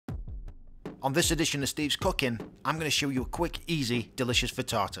On this edition of Steve's Cooking, I'm going to show you a quick, easy, delicious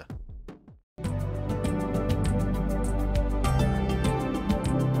frittata.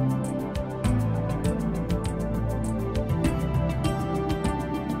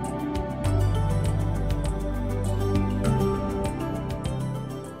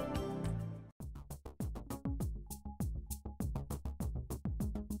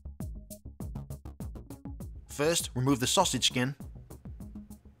 First, remove the sausage skin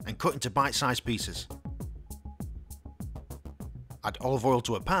and cut into bite-sized pieces. Add olive oil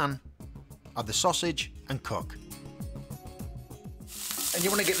to a pan, add the sausage and cook. And you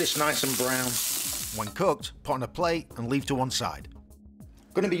want to get this nice and brown. When cooked, put on a plate and leave to one side.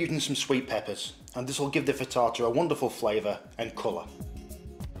 I'm going to be using some sweet peppers, and this will give the frittata a wonderful flavour and colour.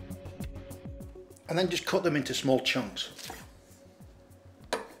 And then just cut them into small chunks.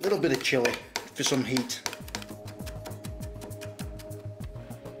 A little bit of chilli for some heat.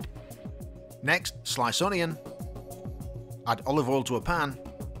 Next, slice onion, add olive oil to a pan,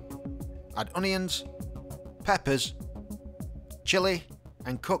 add onions, peppers, chilli,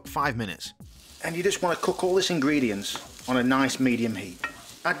 and cook 5 minutes. And you just want to cook all these ingredients on a nice medium heat.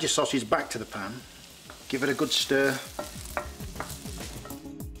 Add your sausage back to the pan, give it a good stir.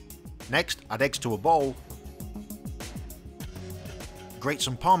 Next, add eggs to a bowl, grate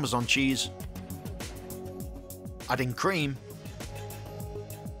some Parmesan cheese, add in cream,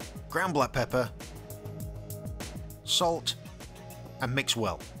 ground black pepper, salt, and mix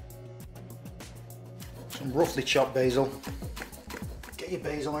well. Some roughly chopped basil. Get your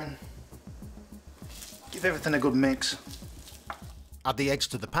basil in. Give everything a good mix. Add the eggs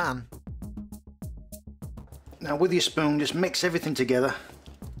to the pan. Now with your spoon, just mix everything together.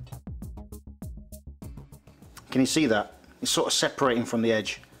 Can you see that? It's sort of separating from the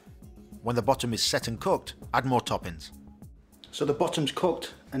edge. When the bottom is set and cooked, add more toppings. So the bottom's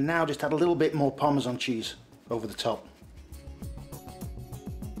cooked, and now just add a little bit more Parmesan cheese over the top.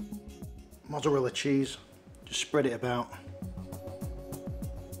 Mozzarella cheese, just spread it about.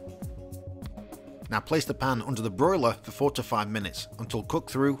 Now place the pan under the broiler for 4 to 5 minutes until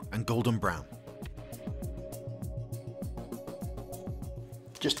cooked through and golden brown.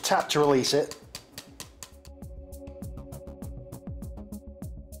 Just tap to release it.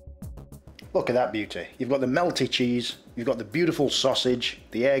 Look at that beauty. You've got the melty cheese, you've got the beautiful sausage,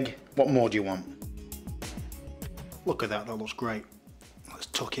 the egg. What more do you want? Look at that, that looks great. Let's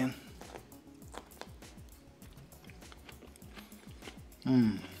tuck in.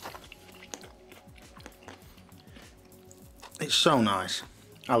 It's so nice.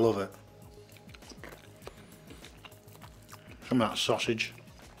 I love it. Some of that sausage.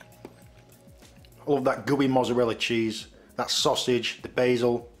 I love that gooey mozzarella cheese, that sausage, the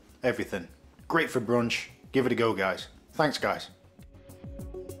basil, everything. Great for brunch. Give it a go, guys. Thanks, guys.